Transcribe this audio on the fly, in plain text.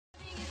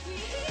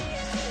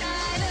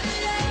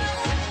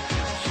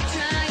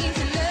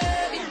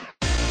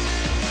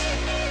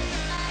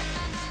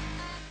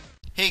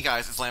Hey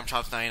guys, it's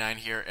LambChops99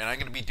 here, and I'm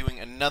going to be doing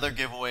another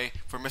giveaway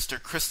for Mr.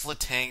 Chris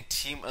Letang,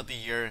 Team of the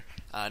Year,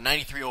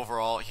 93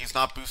 overall. He's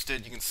not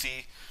boosted, you can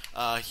see.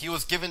 He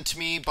was given to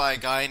me by a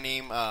guy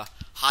named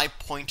High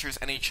Pointers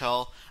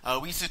NHL.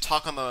 We used to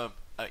talk on the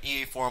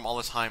EA forum all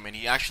the time, and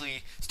he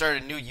actually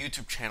started a new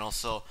YouTube channel,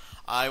 so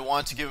I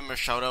want to give him a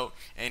shout out,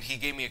 and he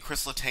gave me a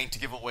Chris Letang to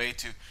give away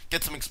to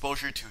get some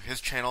exposure to his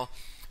channel.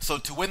 So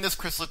to win this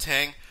Chris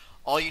Letang,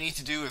 all you need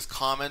to do is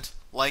comment,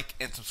 like,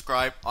 and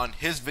subscribe on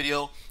his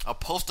video. I'll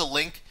post a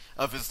link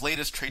of his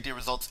latest trade day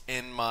results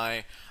in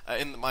my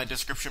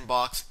description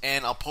box,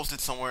 and I'll post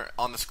it somewhere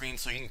on the screen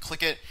so you can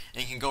click it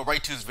and you can go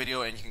right to his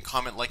video and you can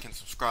comment, like, and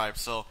subscribe.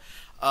 So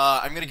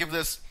I'm gonna give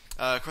this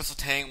Chris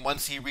Letang,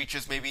 once he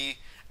reaches maybe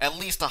at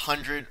least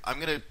 100.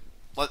 I'm gonna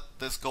let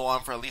this go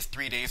on for at least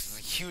 3 days. It's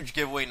a huge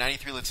giveaway,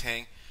 93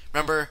 Letang.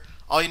 Remember,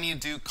 all you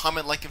need to do,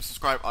 comment, like, and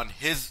subscribe on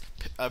his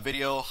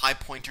video, High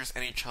Pointers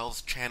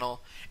NHL's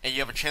channel, and you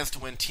have a chance to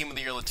win Team of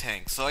the Year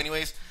Letang. So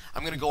anyways,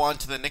 I'm going to go on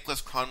to the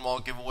Niklas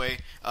Kronwall giveaway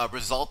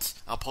results.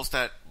 I'll post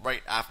that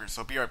right after,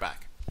 so be right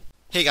back.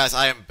 Hey guys,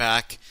 I am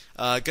back.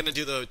 Gonna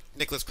do the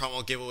Niklas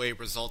Kronwall giveaway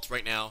results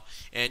right now,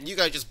 and you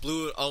guys just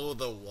blew it out of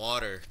the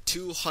water.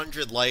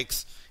 200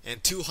 likes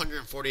and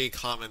 248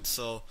 comments,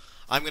 so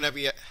I'm gonna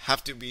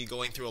have to be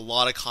going through a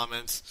lot of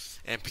comments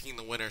and picking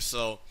the winner.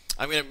 So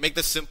I'm gonna make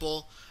this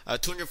simple.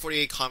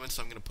 248 comments,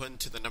 so I'm gonna put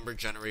into the number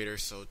generator,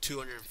 so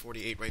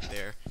 248 right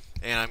there,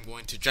 and I'm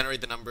going to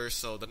generate the number.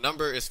 So the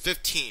number is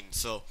 15.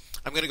 So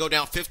I'm gonna go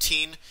down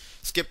 15,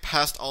 skip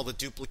past all the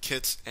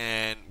duplicates,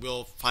 and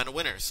we'll find a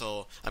winner.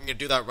 So I'm gonna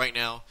do that right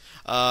now.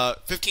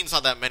 15 is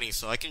not that many,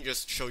 so I can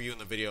just show you in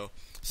the video.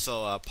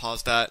 So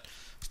pause that.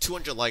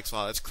 200 likes,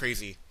 wow, that's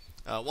crazy.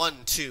 1,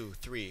 2,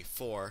 3,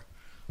 4,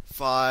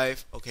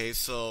 5. Okay,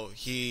 so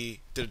he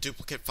did a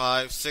duplicate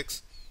 5,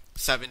 6,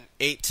 7,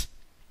 8.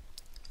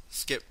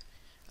 Skip.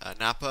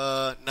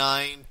 Napa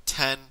 9,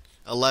 10,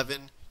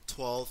 11,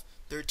 12,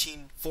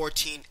 13,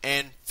 14,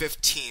 and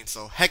 15.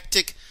 So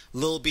Hectic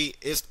Lil B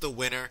is the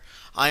winner.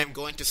 I am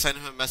going to send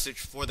him a message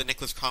for the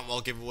Niklas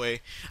Kronwall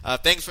giveaway.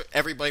 Thanks for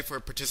everybody for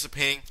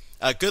participating.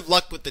 Good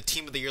luck with the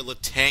Team of the Year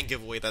Letang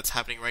giveaway that's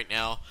happening right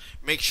now.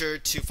 Make sure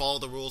to follow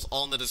the rules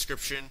all in the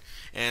description,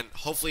 and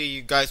hopefully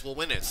you guys will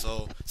win it.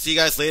 So see you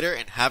guys later,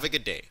 and have a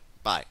good day.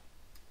 Bye.